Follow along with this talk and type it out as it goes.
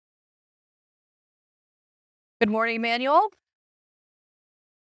Good morning, Emmanuel.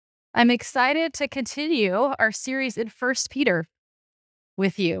 I'm excited to continue our series in First Peter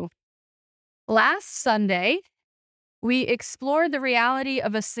with you. Last Sunday, we explored the reality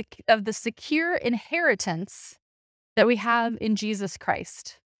of of the secure inheritance that we have in Jesus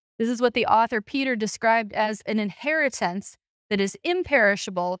Christ. This is what the author Peter described as an inheritance that is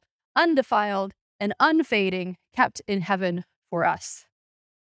imperishable, undefiled, and unfading, kept in heaven for us.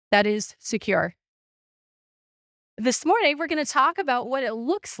 That is secure. This morning, we're going to talk about what it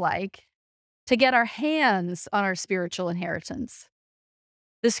looks like to get our hands on our spiritual inheritance.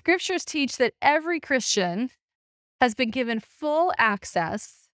 The scriptures teach that every Christian has been given full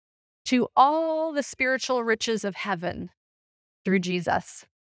access to all the spiritual riches of heaven through Jesus.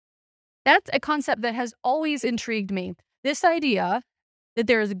 That's a concept that has always intrigued me. This idea that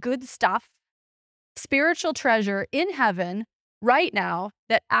there is good stuff, spiritual treasure in heaven right now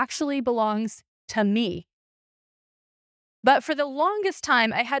that actually belongs to me. But for the longest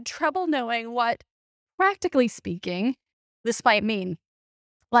time, I had trouble knowing what, practically speaking, this might mean.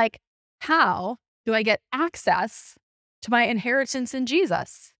 Like, how do I get access to my inheritance in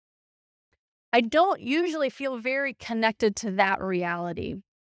Jesus? I don't usually feel very connected to that reality.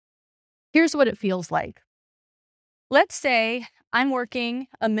 Here's what it feels like. Let's say I'm working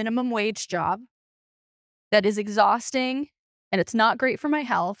a minimum wage job that is exhausting and it's not great for my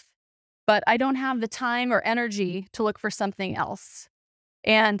health, but I don't have the time or energy to look for something else.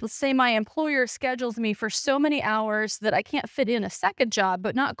 And let's say my employer schedules me for so many hours that I can't fit in a second job,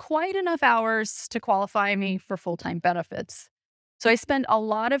 but not quite enough hours to qualify me for full-time benefits. So I spend a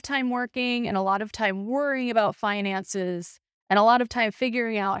lot of time working and a lot of time worrying about finances and a lot of time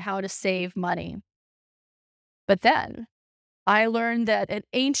figuring out how to save money. But then I learned that an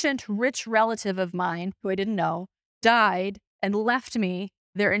ancient rich relative of mine, who I didn't know, died and left me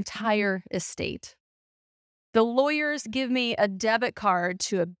their entire estate. The lawyers give me a debit card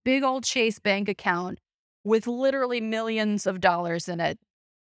to a big old Chase bank account with literally millions of dollars in it.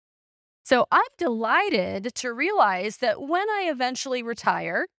 So I'm delighted to realize that when I eventually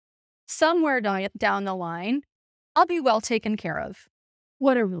retire, somewhere down the line, I'll be well taken care of.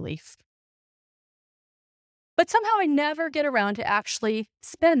 What a relief. But somehow I never get around to actually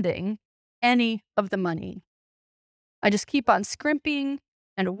spending any of the money. I just keep on scrimping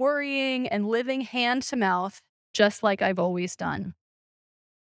and worrying and living hand to mouth, just like I've always done.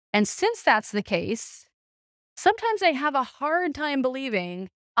 And since that's the case, sometimes I have a hard time believing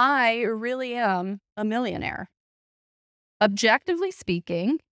I really am a millionaire. Objectively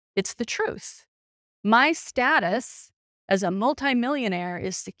speaking, it's the truth. My status as a multimillionaire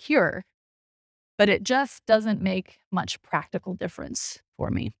is secure, but it just doesn't make much practical difference for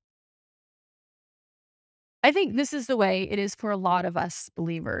me. I think this is the way it is for a lot of us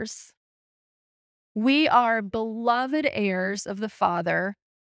believers. We are beloved heirs of the Father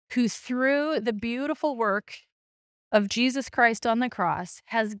who, through the beautiful work of Jesus Christ on the cross,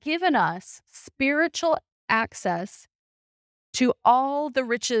 has given us spiritual access to all the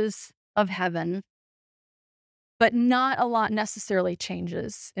riches of heaven, but not a lot necessarily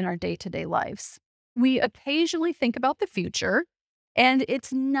changes in our day-to-day lives. We occasionally think about the future, and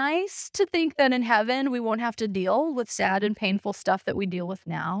it's nice to think that in heaven we won't have to deal with sad and painful stuff that we deal with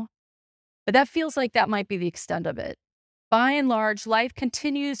now. But that feels like that might be the extent of it. By and large, life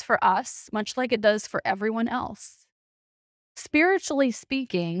continues for us, much like it does for everyone else. Spiritually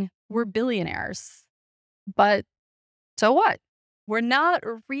speaking, we're billionaires. But so what? We're not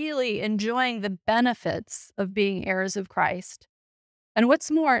really enjoying the benefits of being heirs of Christ. And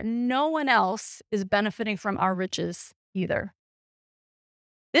what's more, no one else is benefiting from our riches either.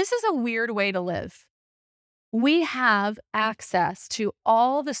 This is a weird way to live. We have access to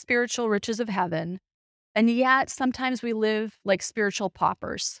all the spiritual riches of heaven, and yet sometimes we live like spiritual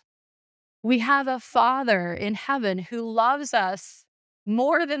paupers. We have a Father in heaven who loves us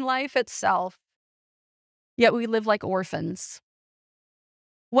more than life itself, yet we live like orphans.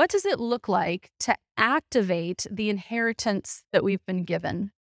 What does it look like to activate the inheritance that we've been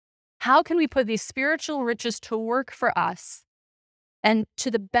given? How can we put these spiritual riches to work for us and to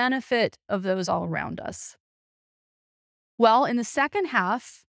the benefit of those all around us? Well, in the second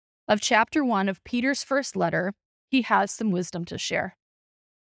half of chapter 1 of Peter's first letter, he has some wisdom to share.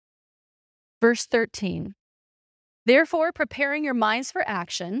 Verse 13, therefore, preparing your minds for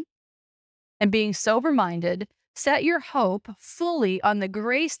action and being sober-minded, set your hope fully on the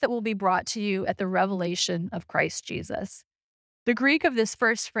grace that will be brought to you at the revelation of Christ Jesus. The Greek of this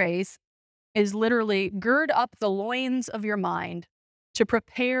first phrase is literally gird up the loins of your mind to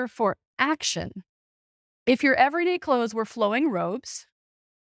prepare for action. If your everyday clothes were flowing robes,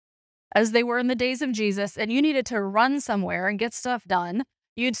 as they were in the days of Jesus, and you needed to run somewhere and get stuff done,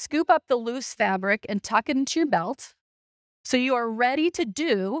 you'd scoop up the loose fabric and tuck it into your belt so you are ready to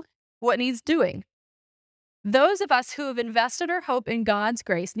do what needs doing. Those of us who have invested our hope in God's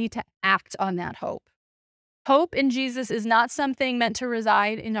grace need to act on that hope. Hope in Jesus is not something meant to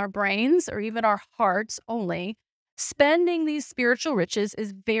reside in our brains or even our hearts only. Spending these spiritual riches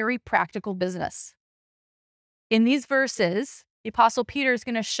is very practical business. In these verses, the Apostle Peter is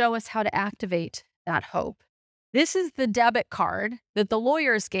going to show us how to activate that hope. This is the debit card that the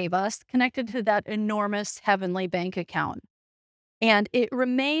lawyers gave us connected to that enormous heavenly bank account. And it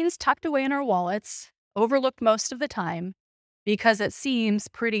remains tucked away in our wallets, overlooked most of the time, because it seems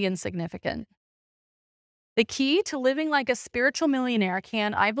pretty insignificant. The key to living like a spiritual millionaire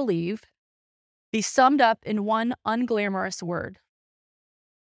can, I believe, be summed up in one unglamorous word: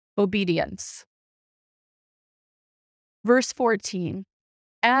 obedience. Verse 14,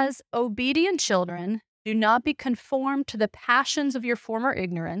 as obedient children, do not be conformed to the passions of your former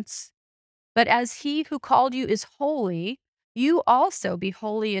ignorance, but as he who called you is holy, you also be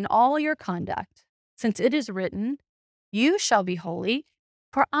holy in all your conduct, since it is written, you shall be holy,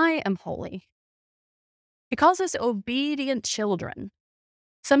 for I am holy. He calls us obedient children,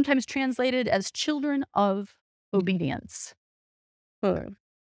 sometimes translated as children of obedience.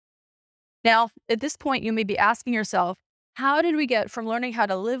 Now, at this point, you may be asking yourself, how did we get from learning how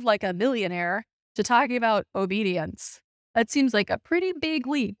to live like a millionaire to talking about obedience? That seems like a pretty big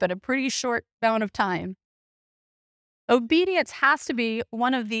leap in a pretty short amount of time. Obedience has to be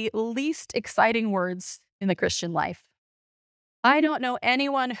one of the least exciting words in the Christian life. I don't know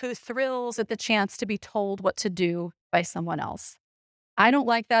anyone who thrills at the chance to be told what to do by someone else. I don't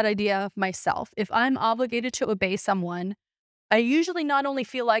like that idea myself. If I'm obligated to obey someone, I usually not only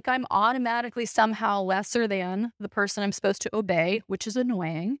feel like I'm automatically somehow lesser than the person I'm supposed to obey, which is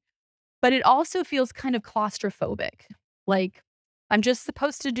annoying, but it also feels kind of claustrophobic. Like I'm just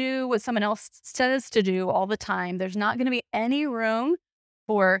supposed to do what someone else says to do all the time. There's not going to be any room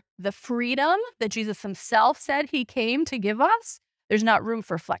for the freedom that Jesus himself said he came to give us. There's not room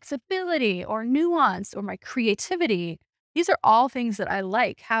for flexibility or nuance or my creativity. These are all things that I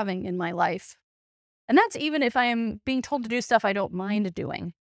like having in my life. And that's even if I am being told to do stuff I don't mind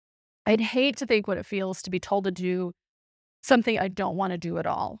doing. I'd hate to think what it feels to be told to do something I don't want to do at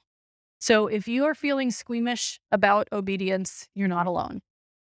all. So if you are feeling squeamish about obedience, you're not alone.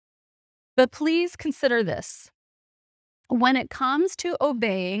 But please consider this. When it comes to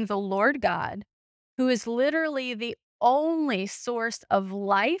obeying the Lord God, who is literally the only source of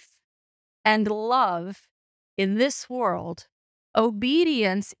life and love in this world,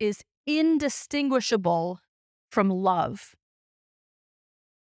 obedience is indistinguishable from love.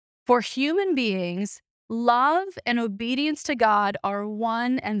 For human beings, love and obedience to God are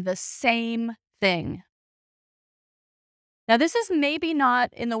one and the same thing. Now, this is maybe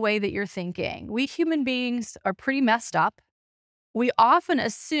not in the way that you're thinking. We human beings are pretty messed up. We often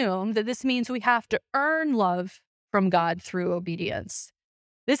assume that this means we have to earn love from God through obedience.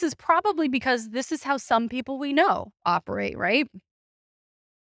 This is probably because this is how some people we know operate, right?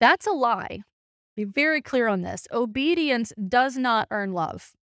 That's a lie. Be very clear on this. Obedience does not earn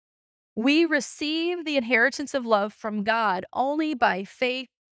love. We receive the inheritance of love from God only by faith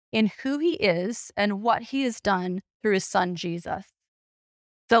in who he is and what he has done through his son, Jesus.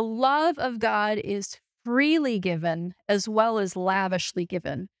 The love of God is freely given as well as lavishly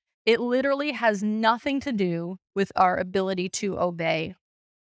given. It literally has nothing to do with our ability to obey.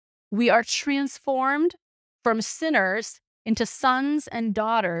 We are transformed from sinners into sons and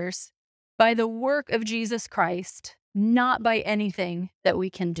daughters by the work of Jesus Christ, not by anything that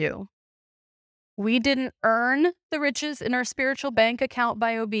we can do. We didn't earn the riches in our spiritual bank account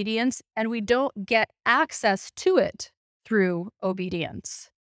by obedience, and we don't get access to it through obedience.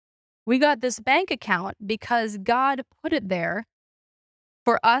 We got this bank account because God put it there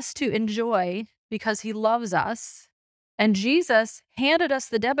for us to enjoy because he loves us. And Jesus handed us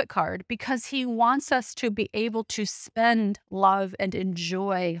the debit card because he wants us to be able to spend love and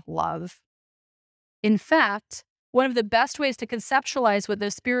enjoy love. In fact, one of the best ways to conceptualize what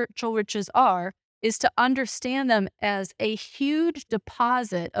those spiritual riches are is to understand them as a huge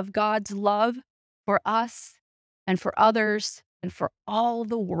deposit of God's love for us and for others and for all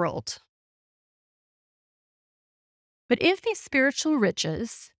the world. But if these spiritual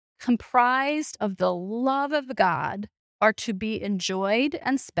riches, comprised of the love of God, are to be enjoyed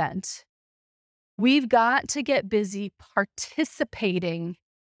and spent, we've got to get busy participating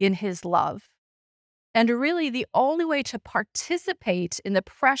in his love. And really, the only way to participate in the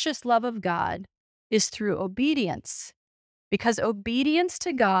precious love of God is through obedience. because obedience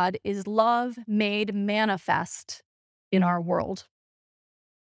to God is love made manifest in our world.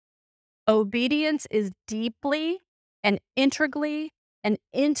 Obedience is deeply and integrally and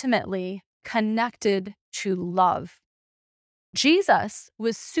intimately connected to love. Jesus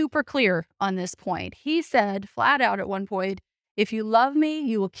was super clear on this point. He said flat out at one point, "If you love me,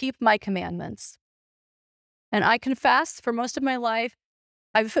 you will keep my commandments." And I confess, for most of my life,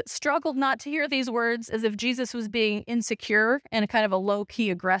 I've struggled not to hear these words as if Jesus was being insecure in a kind of a low-key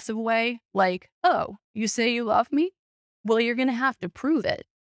aggressive way. Like, "Oh, you say you love me? Well, you're going to have to prove it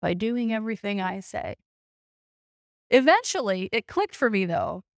by doing everything I say." Eventually, it clicked for me,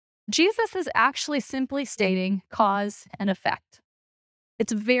 though. Jesus is actually simply stating cause and effect.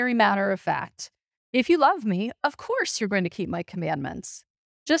 It's very matter of fact. If you love me, of course you're going to keep my commandments.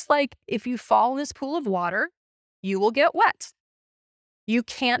 Just like if you fall in this pool of water, you will get wet. You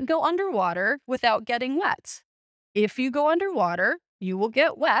can't go underwater without getting wet. If you go underwater, you will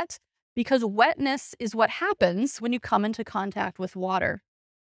get wet because wetness is what happens when you come into contact with water.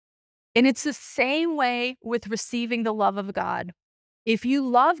 And it's the same way with receiving the love of God. If you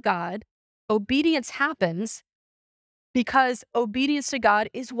love God, obedience happens because obedience to God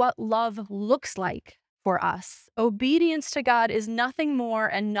is what love looks like for us. Obedience to God is nothing more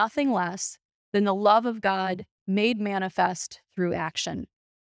and nothing less than the love of God made manifest through action.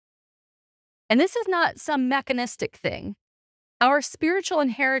 And this is not some mechanistic thing. Our spiritual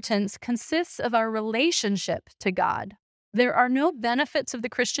inheritance consists of our relationship to God. There are no benefits of the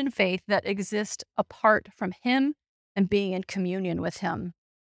Christian faith that exist apart from Him and being in communion with Him.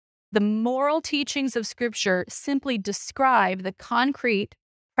 The moral teachings of Scripture simply describe the concrete,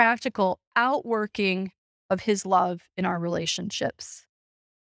 practical outworking of His love in our relationships.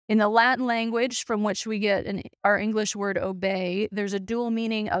 In the Latin language from which we get our English word obey, there's a dual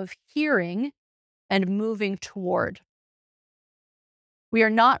meaning of hearing and moving toward. We are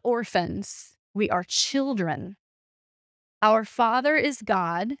not orphans. We are children. Our Father is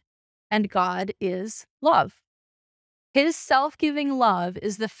God, and God is love. His self-giving love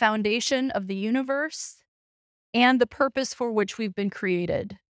is the foundation of the universe and the purpose for which we've been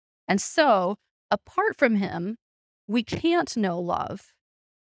created. And so, apart from Him, we can't know love.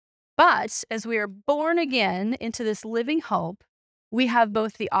 But as we are born again into this living hope, we have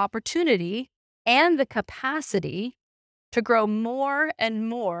both the opportunity and the capacity to grow more and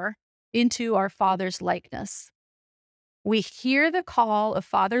more into our Father's likeness. We hear the call of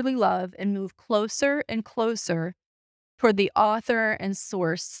fatherly love and move closer and closer toward the author and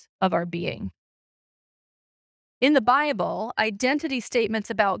source of our being. In the Bible, identity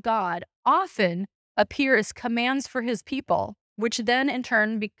statements about God often appear as commands for His people, which then in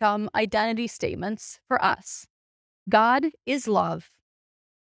turn become identity statements for us. God is love.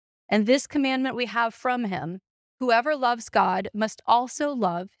 And this commandment we have from Him: whoever loves God must also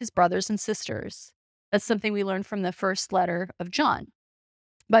love his brothers and sisters. That's something we learned from the first letter of John.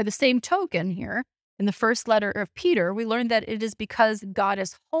 By the same token here, in the first letter of Peter, we learned that it is because God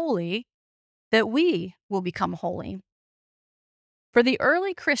is holy that we will become holy. For the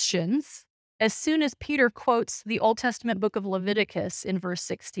early Christians, as soon as Peter quotes the Old Testament book of Leviticus in verse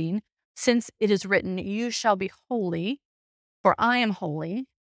 16, "Since it is written, 'You shall be holy, for I am holy,'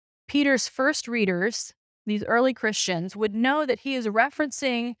 Peter's first readers, these early Christians, would know that he is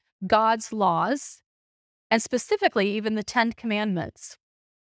referencing God's laws, and specifically even the 10 Commandments.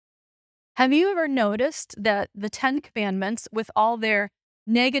 Have you ever noticed that the 10 Commandments, with all their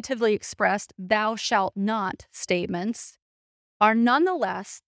negatively expressed "thou shalt not" statements, are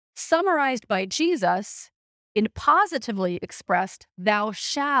nonetheless summarized by Jesus in positively expressed "thou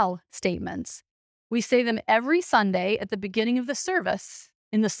shall" statements? We say them every Sunday at the beginning of the service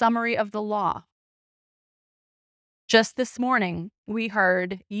in the summary of the law. Just this morning, we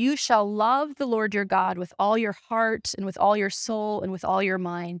heard, "You shall love the Lord your God with all your heart and with all your soul and with all your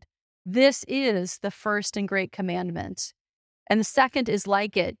mind. This is the first and great commandment. And the second is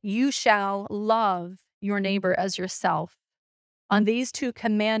like it. You shall love your neighbor as yourself." On these two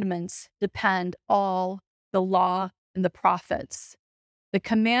commandments depend all the law and the prophets. The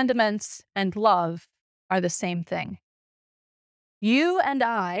commandments and love are the same thing. You and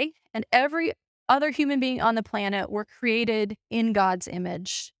I and every other human being on the planet were created in God's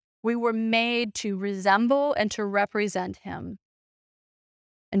image. We were made to resemble and to represent Him.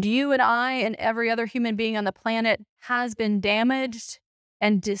 And you and I and every other human being on the planet has been damaged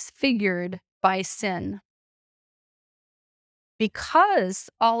and disfigured by sin. Because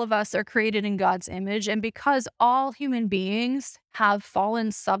all of us are created in God's image, and because all human beings have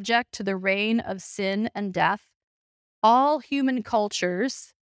fallen subject to the reign of sin and death, all human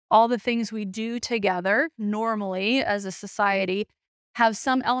cultures, All the things we do together normally as a society have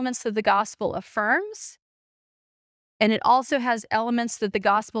some elements that the gospel affirms, and it also has elements that the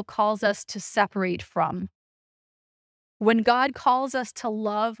gospel calls us to separate from. When God calls us to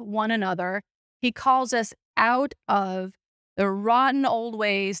love one another, he calls us out of the rotten old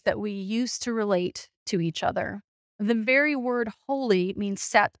ways that we used to relate to each other. The very word holy means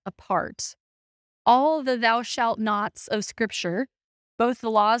set apart. All the thou shalt nots of Scripture, both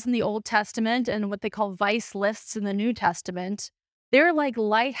the laws in the Old Testament and what they call vice lists in the New Testament, they're like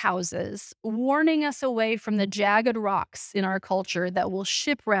lighthouses warning us away from the jagged rocks in our culture that will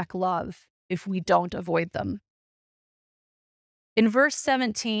shipwreck love if we don't avoid them. In verse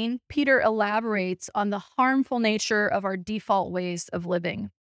 17, Peter elaborates on the harmful nature of our default ways of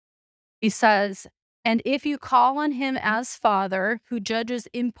living. He says, "And if you call on him as Father, who judges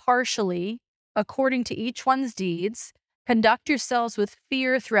impartially according to each one's deeds, conduct yourselves with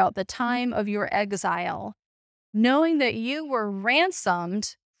fear throughout the time of your exile, knowing that you were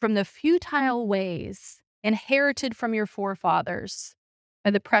ransomed from the futile ways inherited from your forefathers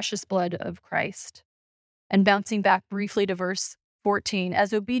by the precious blood of Christ." And bouncing back briefly to verse 14,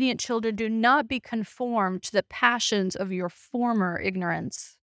 "As obedient children, do not be conformed to the passions of your former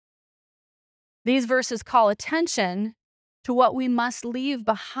ignorance." These verses call attention to what we must leave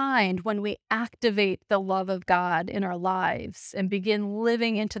behind when we activate the love of God in our lives and begin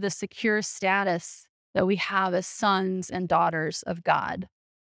living into the secure status that we have as sons and daughters of God.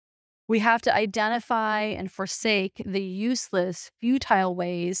 We have to identify and forsake the useless, futile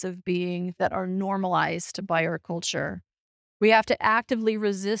ways of being that are normalized by our culture. We have to actively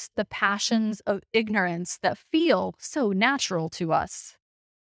resist the passions of ignorance that feel so natural to us.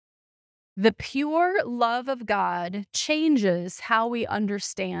 The pure love of God changes how we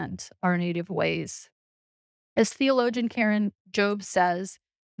understand our native ways. As theologian Karen Job says,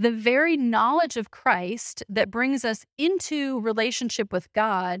 the very knowledge of Christ that brings us into relationship with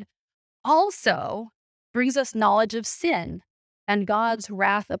God also brings us knowledge of sin and God's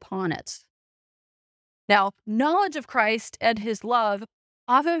wrath upon it. Now, knowledge of Christ and his love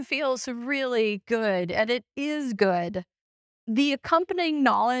often feels really good, and it is good. The accompanying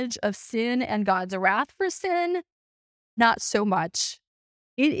knowledge of sin and God's wrath for sin, not so much.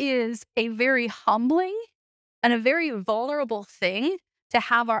 It is a very humbling and a very vulnerable thing to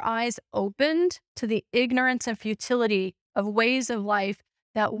have our eyes opened to the ignorance and futility of ways of life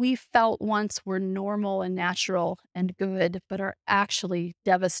that we felt once were normal and natural and good, but are actually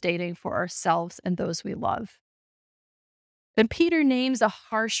devastating for ourselves and those we love. And Peter names a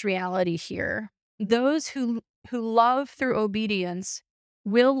harsh reality here. Those who love through obedience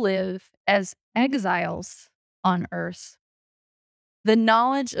will live as exiles on earth. The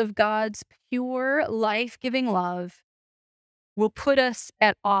knowledge of God's pure, life-giving love will put us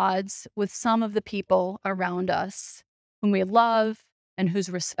at odds with some of the people around us whom we love and whose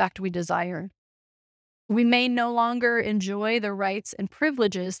respect we desire. We may no longer enjoy the rights and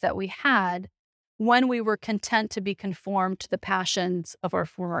privileges that we had when we were content to be conformed to the passions of our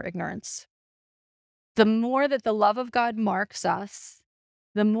former ignorance. The more that the love of God marks us,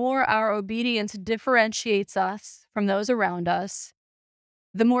 the more our obedience differentiates us from those around us,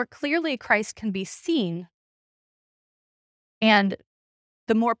 the more clearly Christ can be seen, and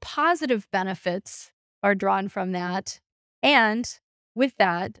the more positive benefits are drawn from that. And with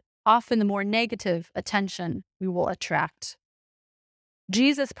that, often the more negative attention we will attract.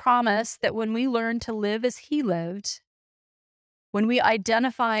 Jesus promised that when we learn to live as he lived, when we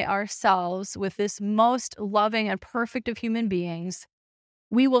identify ourselves with this most loving and perfect of human beings,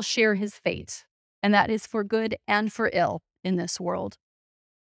 we will share his fate, and that is for good and for ill in this world.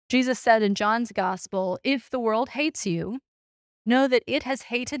 Jesus said in John's gospel, "If the world hates you, know that it has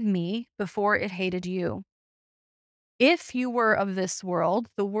hated me before it hated you. If you were of this world,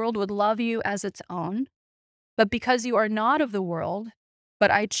 the world would love you as its own. But because you are not of the world, but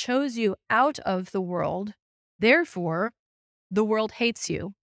I chose you out of the world, therefore the world hates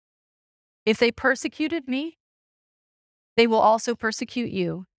you. If they persecuted me, they will also persecute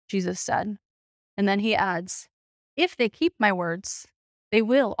you," Jesus said. And then he adds, "If they keep my words, they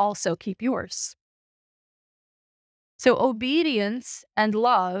will also keep yours." So obedience and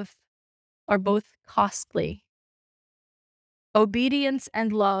love are both costly. Obedience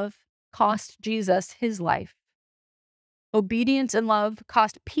and love cost Jesus his life. Obedience and love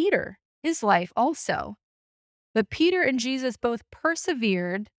cost Peter his life also. But Peter and Jesus both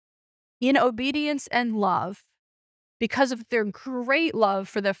persevered in obedience and love because of their great love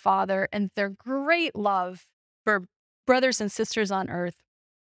for their Father and their great love for brothers and sisters on earth.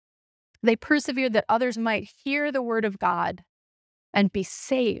 They persevered that others might hear the word of God and be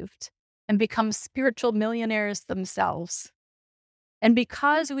saved and become spiritual millionaires themselves. And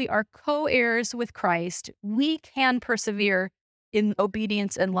because we are co-heirs with Christ, we can persevere in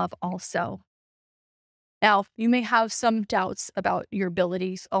obedience and love also. Now, you may have some doubts about your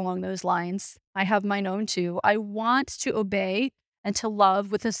abilities along those lines. I have mine own too. I want to obey and to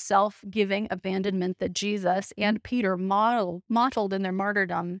love with a self-giving abandonment that Jesus and Peter modeled in their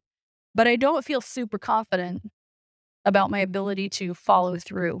martyrdom. But I don't feel super confident about my ability to follow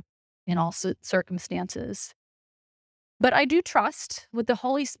through in all circumstances. But I do trust what the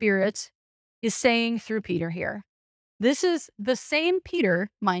Holy Spirit is saying through Peter here. This is the same Peter,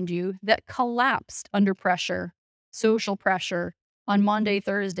 mind you, that collapsed under pressure, social pressure, on Monday,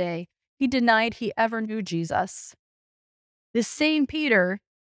 Thursday. He denied he ever knew Jesus. This same Peter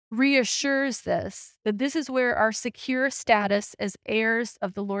reassures that this is where our secure status as heirs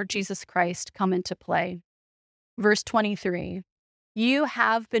of the Lord Jesus Christ come into play. Verse 23, you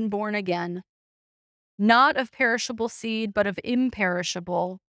have been born again, not of perishable seed, but of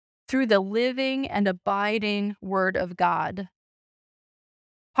imperishable, through the living and abiding Word of God.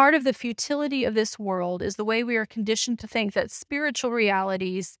 Part of the futility of this world is the way we are conditioned to think that spiritual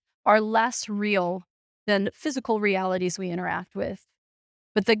realities are less real than physical realities we interact with.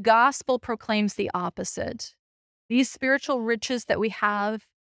 But the gospel proclaims the opposite. These spiritual riches that we have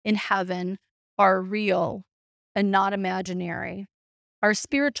in heaven are real and not imaginary. Our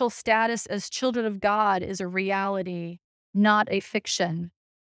spiritual status as children of God is a reality, not a fiction.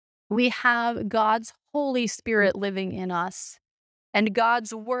 We have God's Holy Spirit living in us, and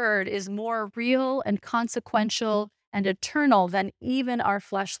God's word is more real and consequential and eternal than even our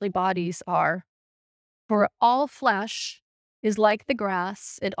fleshly bodies are. For all flesh is like the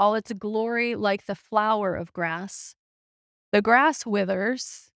grass, and all its glory like the flower of grass. The grass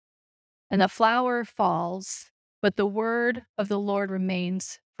withers, and the flower falls, but the word of the Lord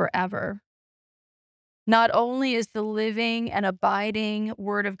remains forever. Not only is the living and abiding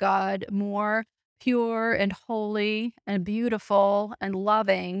word of God more pure and holy and beautiful and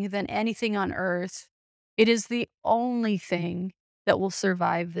loving than anything on earth, it is the only thing that will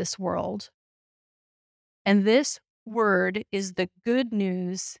survive this world. And this word is the good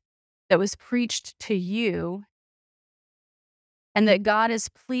news that was preached to you, and that God is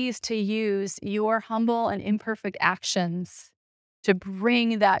pleased to use your humble and imperfect actions to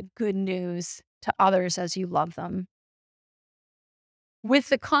bring that good news to others as you love them. With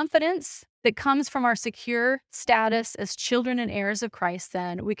the confidence that comes from our secure status as children and heirs of Christ,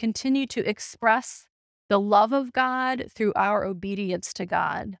 then, we continue to express the love of God through our obedience to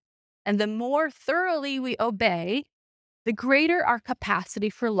God. And the more thoroughly we obey, the greater our capacity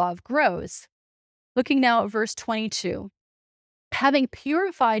for love grows. Looking now at verse 22. Having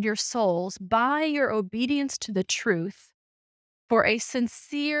purified your souls by your obedience to the truth, for a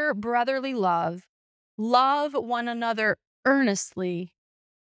sincere brotherly love, love one another earnestly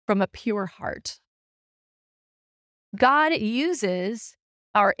from a pure heart. God uses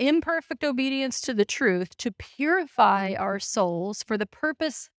our imperfect obedience to the truth to purify our souls for the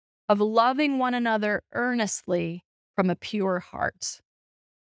purpose of loving one another earnestly from a pure heart.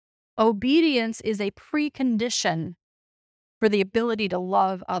 Obedience is a precondition for the ability to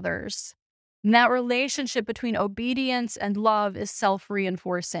love others. And that relationship between obedience and love is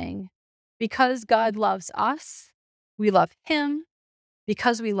self-reinforcing. Because God loves us, we love Him.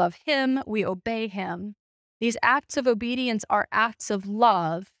 Because we love Him, we obey Him. These acts of obedience are acts of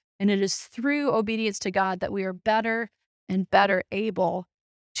love, and it is through obedience to God that we are better and better able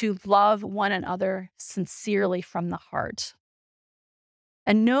to love one another sincerely from the heart.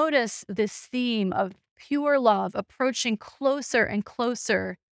 And notice this theme of pure love approaching closer and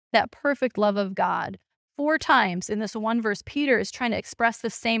closer, that perfect love of God. 4 times in this one verse, Peter is trying to express the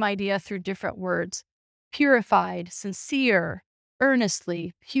same idea through different words. Purified, sincere,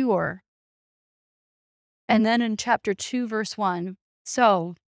 earnestly, pure. And then in chapter 2, verse 1,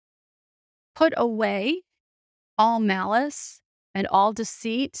 so put away all malice and all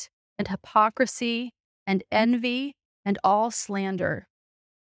deceit and hypocrisy and envy and all slander.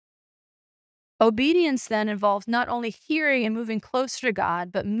 Obedience then involves not only hearing and moving closer to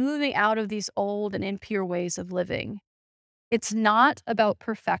God, but moving out of these old and impure ways of living. It's not about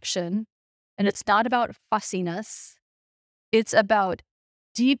perfection, and it's not about fussiness. It's about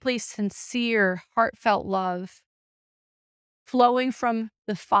deeply sincere, heartfelt love flowing from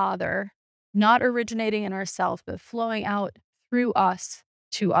the Father, not originating in ourselves, but flowing out through us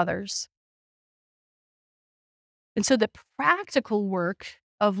to others. And so the practical work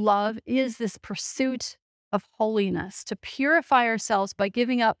of love is this pursuit of holiness, to purify ourselves by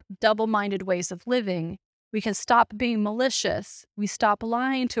giving up double-minded ways of living We can stop being malicious. We stop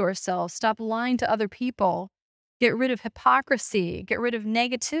lying to ourselves, stop lying to other people. Get rid of hypocrisy, get rid of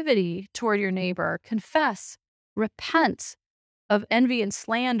negativity toward your neighbor. Confess, repent of envy and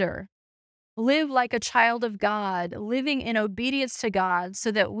slander. Live like a child of God, living in obedience to God,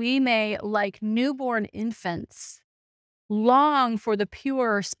 so that we may, like newborn infants, long for the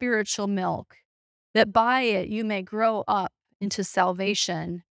pure spiritual milk, that by it you may grow up into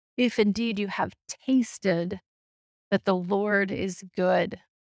salvation, if indeed you have tasted that the Lord is good.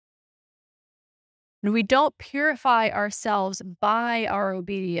 And we don't purify ourselves by our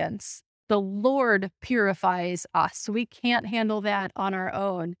obedience. The Lord purifies us. We can't handle that on our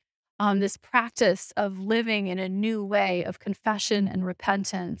own. This practice of living in a new way of confession and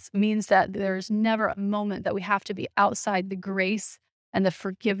repentance means that there's never a moment that we have to be outside the grace and the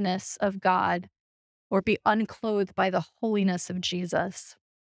forgiveness of God or be unclothed by the holiness of Jesus.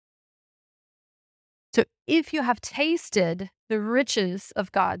 So if you have tasted the riches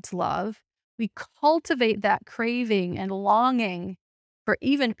of God's love, we cultivate that craving and longing for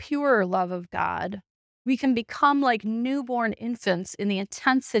even purer love of God. We can become like newborn infants in the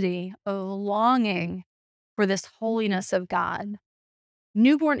intensity of longing for this holiness of God.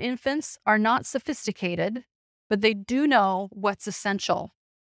 Newborn infants are not sophisticated, but they do know what's essential.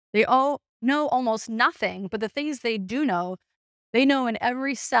 They all know almost nothing, but the things they do know, they know in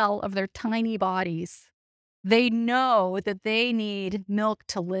every cell of their tiny bodies. They know that they need milk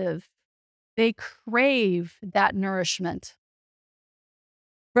to live. They crave that nourishment.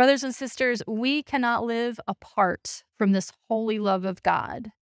 Brothers and sisters, we cannot live apart from this holy love of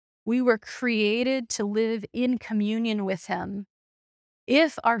God. We were created to live in communion with Him.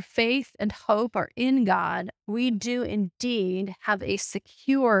 If our faith and hope are in God, we do indeed have a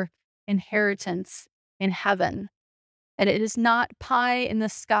secure inheritance in heaven. And it is not pie in the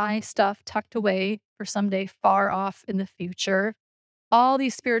sky stuff tucked away for someday far off in the future. All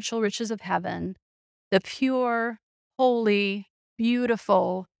these spiritual riches of heaven, the pure, holy,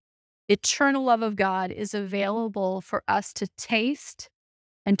 beautiful, eternal love of God is available for us to taste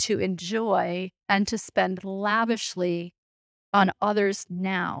and to enjoy and to spend lavishly on others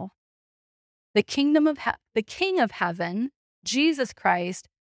now. The King of heaven, Jesus Christ,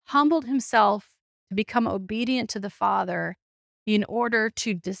 humbled himself to become obedient to the Father in order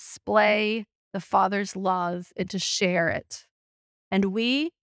to display the Father's love and to share it. And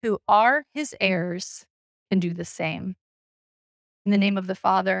we who are his heirs can do the same. In the name of the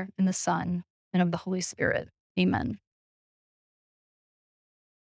Father, and the Son, and of the Holy Spirit. Amen.